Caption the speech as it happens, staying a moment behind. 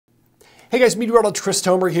Hey guys, Meteorologist Chris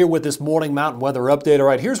Tomer here with this morning mountain weather update. All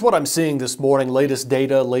right, here's what I'm seeing this morning. Latest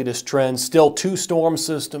data, latest trends. Still two storm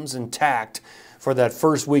systems intact for that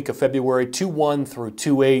first week of February, 2-1 through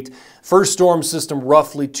 2-8. First storm system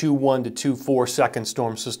roughly 2-1 to 2-4. Second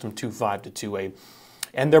storm system 2-5 to 2-8.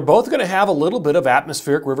 And they're both going to have a little bit of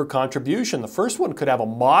atmospheric river contribution. The first one could have a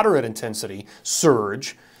moderate intensity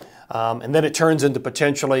surge, and then it turns into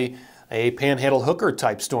potentially a Panhandle Hooker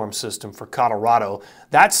type storm system for Colorado.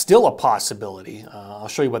 That's still a possibility. I'll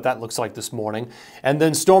show you what that looks like this morning. And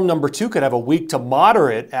then storm number 2 could have a weak to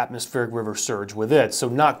moderate atmospheric river surge with it. So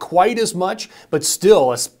not quite as much, but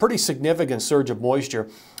still a pretty significant surge of moisture.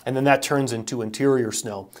 And then that turns into interior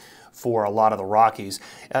snow for a lot of the Rockies.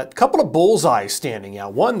 A couple of bullseyes standing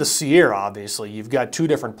out. One, the Sierra, obviously. You've got two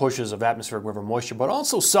different pushes of atmospheric river moisture, but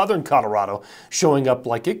also southern Colorado showing up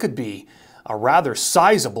like it could be a rather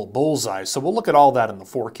sizable bullseye. So we'll look at all that in the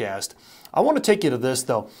forecast. I want to take you to this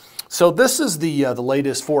though. So this is the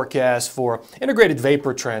latest forecast for integrated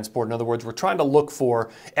vapor transport. In other words, we're trying to look for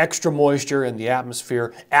extra moisture in the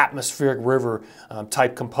atmosphere, atmospheric river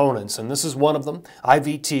type components. And this is one of them,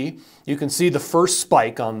 IVT. You can see the first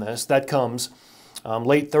spike on this. That comes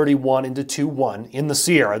late 31 into 2-1 in the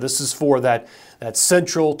Sierra. This is for that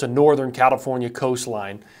central to northern California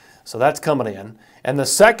coastline. So that's coming in. And the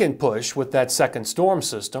second push with that second storm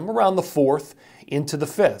system around the 4th into the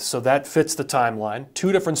 5th. So that fits the timeline.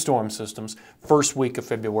 Two different storm systems, first week of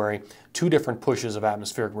February, two different pushes of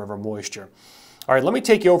atmospheric river moisture. All right, let me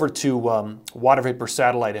take you over to water vapor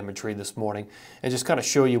satellite imagery this morning and just kind of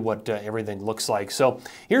show you what everything looks like. So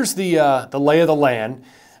here's the lay of the land.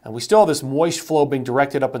 And we still have this moist flow being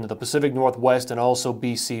directed up into the Pacific Northwest and also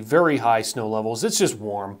BC. Very high snow levels. It's just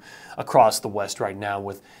warm across the west right now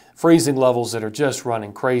with freezing levels that are just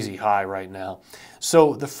running crazy high right now.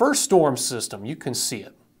 So the first storm system, you can see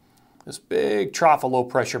it. This big trough of low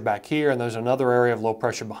pressure back here, and there's another area of low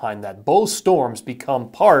pressure behind that. Both storms become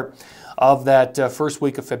part of that first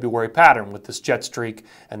week of February pattern with this jet streak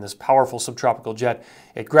and this powerful subtropical jet.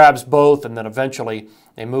 It grabs both, and then eventually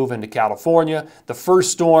they move into California. The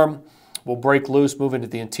first storm will break loose, move into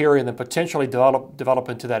the interior, and then potentially develop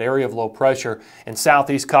into that area of low pressure in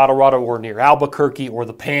southeast Colorado or near Albuquerque or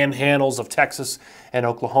the panhandles of Texas and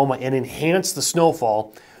Oklahoma and enhance the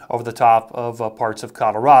snowfall over the top of parts of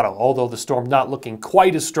Colorado, although the storm not looking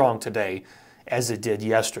quite as strong today as it did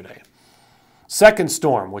yesterday. Second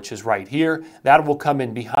storm, which is right here, that will come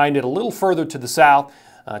in behind it a little further to the south,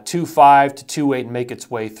 2-5 to 2-8, and make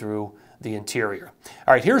its way through the interior.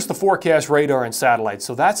 All right, here's the forecast radar and satellite.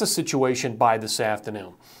 So that's a situation by this afternoon.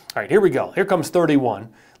 All right, here we go. Here comes 31.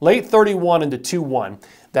 Late 31 into 2-1.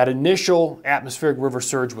 That initial atmospheric river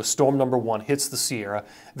surge with storm number 1 hits the Sierra.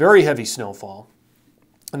 Very heavy snowfall.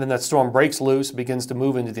 And then that storm breaks loose, begins to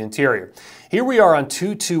move into the interior. Here we are on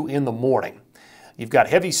 2-2 in the morning. You've got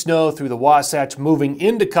heavy snow through the Wasatch moving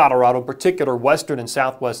into Colorado, in particular western and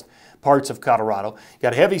southwest parts of Colorado. You've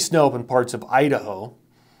got heavy snow in parts of Idaho.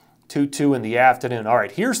 2-2 in the afternoon. All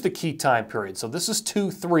right, here's the key time period. So this is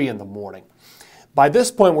 2-3 in the morning. By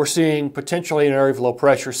this point, we're seeing potentially an area of low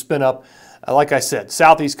pressure spin up. Like I said,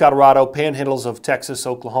 southeast Colorado, panhandles of Texas,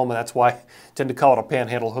 Oklahoma. That's why I tend to call it a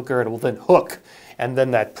panhandle hooker. It will then hook. And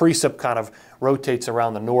then that precip kind of rotates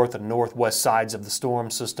around the north and northwest sides of the storm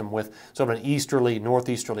system with sort of an easterly,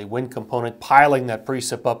 northeasterly wind component piling that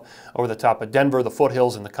precip up over the top of Denver, the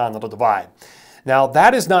foothills, and the Continental Divide. Now,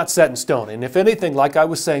 that is not set in stone. And if anything, like I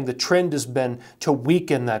was saying, the trend has been to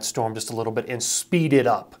weaken that storm just a little bit and speed it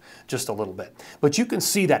up just a little bit. But you can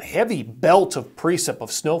see that heavy belt of precip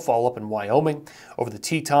of snowfall up in Wyoming, over the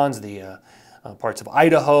Tetons, the parts of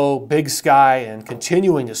Idaho, Big Sky, and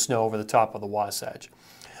continuing to snow over the top of the Wasatch.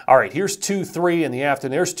 All right, here's 2-3 in the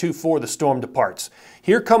afternoon. There's 2-4, the storm departs.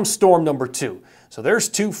 Here comes storm number 2. So there's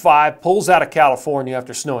 2-5, pulls out of California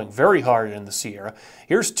after snowing very hard in the Sierra.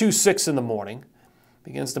 Here's 2-6 in the morning.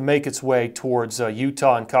 Begins to make its way towards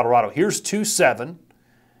Utah and Colorado. Here's 2-7.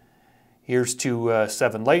 Here's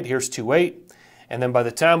 2-7 late. Here's 2-8. And then by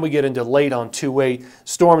the time we get into late on 2-8,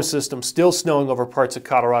 storm system still snowing over parts of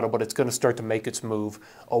Colorado, but it's going to start to make its move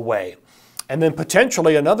away. And then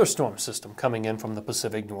potentially another storm system coming in from the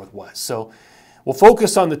Pacific Northwest. So we'll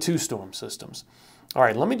focus on the two storm systems. All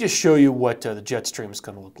right, let me just show you what the jet stream is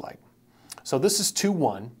going to look like. So this is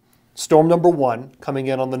 2-1. Storm number 1 coming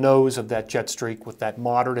in on the nose of that jet streak with that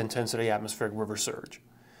moderate intensity atmospheric river surge.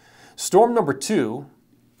 Storm number 2,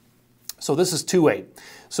 so this is 2-8.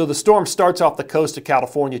 So the storm starts off the coast of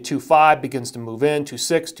California, 2-5, begins to move in,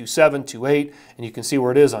 2-6, 2-7, 2-8, and you can see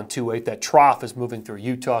where it is on 2-8. That trough is moving through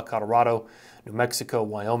Utah, Colorado, New Mexico,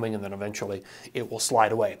 Wyoming, and then eventually it will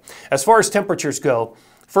slide away. As far as temperatures go,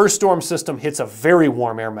 First storm system hits a very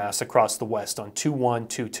warm air mass across the west on 2-1,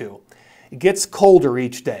 2-2. It gets colder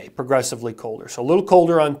each day, progressively colder. So a little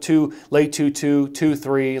colder on late 2-2,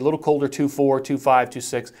 2-3, a little colder 2-4, 2-5,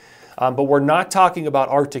 2-6. But we're not talking about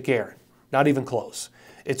Arctic air, not even close.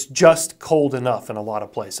 It's just cold enough in a lot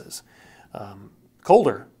of places.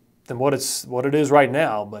 Colder than what it is right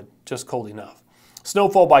now, but just cold enough.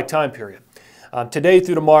 Snowfall by time period. Today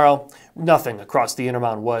through tomorrow, nothing across the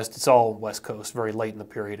Intermountain West. It's all West Coast, very late in the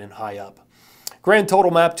period and high up. Grand total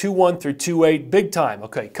map, 2-1 through 2-8, big time.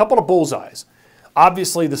 Okay, couple of bullseyes.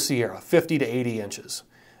 Obviously the Sierra, 50 to 80 inches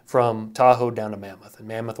from Tahoe down to Mammoth, and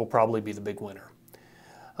Mammoth will probably be the big winner.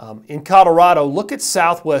 In Colorado, look at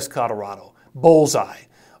southwest Colorado, bullseye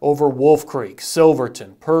over Wolf Creek,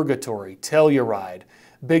 Silverton, Purgatory, Telluride,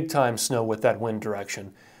 big time snow with that wind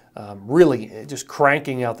direction. Really just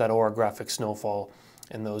cranking out that orographic snowfall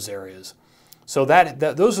in those areas. So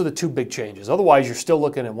those are the two big changes. Otherwise, you're still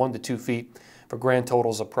looking at 1 to 2 feet for grand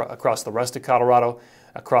totals across the rest of Colorado,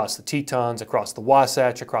 across the Tetons, across the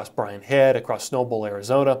Wasatch, across Bryan Head, across Snowbowl,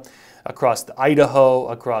 Arizona, across the Idaho,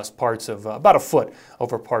 across parts of about a foot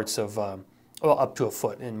over parts of, well, up to a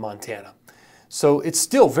foot in Montana. So it's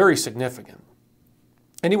still very significant.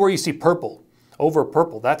 Anywhere you see purple, over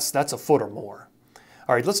purple, that's a foot or more.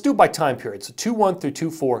 All right, let's do it by time period. So 2-1 through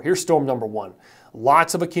 2-4, here's storm number 1.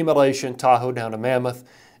 Lots of accumulation, Tahoe down to Mammoth,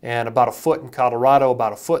 and about a foot in Colorado,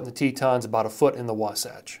 about a foot in the Tetons, about a foot in the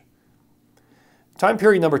Wasatch. Time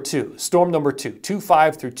period number 2, storm number 2,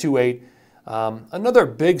 2-5 through 2-8. Another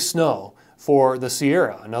big snow for the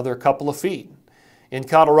Sierra, another couple of feet. In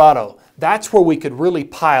Colorado, that's where we could really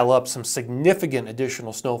pile up some significant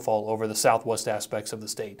additional snowfall over the southwest aspects of the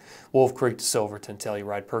state. Wolf Creek to Silverton,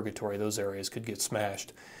 Telluride, Purgatory, those areas could get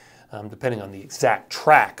smashed, depending on the exact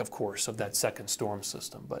track, of course, of that second storm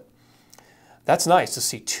system. But that's nice to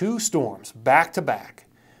see 2 storms back to back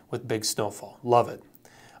with big snowfall. Love it.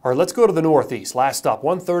 All right, let's go to the northeast. Last stop,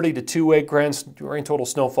 130 to 2-8 grand total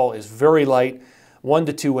snowfall is very light, 1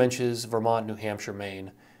 to 2 inches, Vermont, New Hampshire,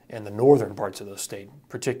 Maine, and the northern parts of the state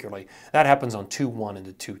particularly. That happens on 2-1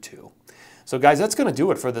 into 2-2. So guys, that's going to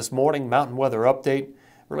do it for this morning mountain weather update.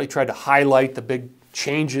 Really tried to highlight the big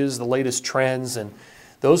changes, the latest trends, and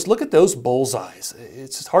look at those bullseyes.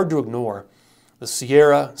 It's hard to ignore. The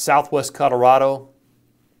Sierra, southwest Colorado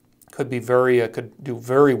could do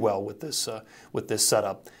very well with this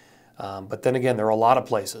setup. But then again, there are a lot of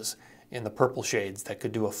places in the purple shades that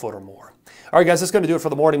could do a foot or more. All right, guys, that's going to do it for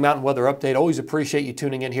the morning mountain weather update. Always appreciate you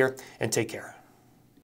tuning in here, and take care.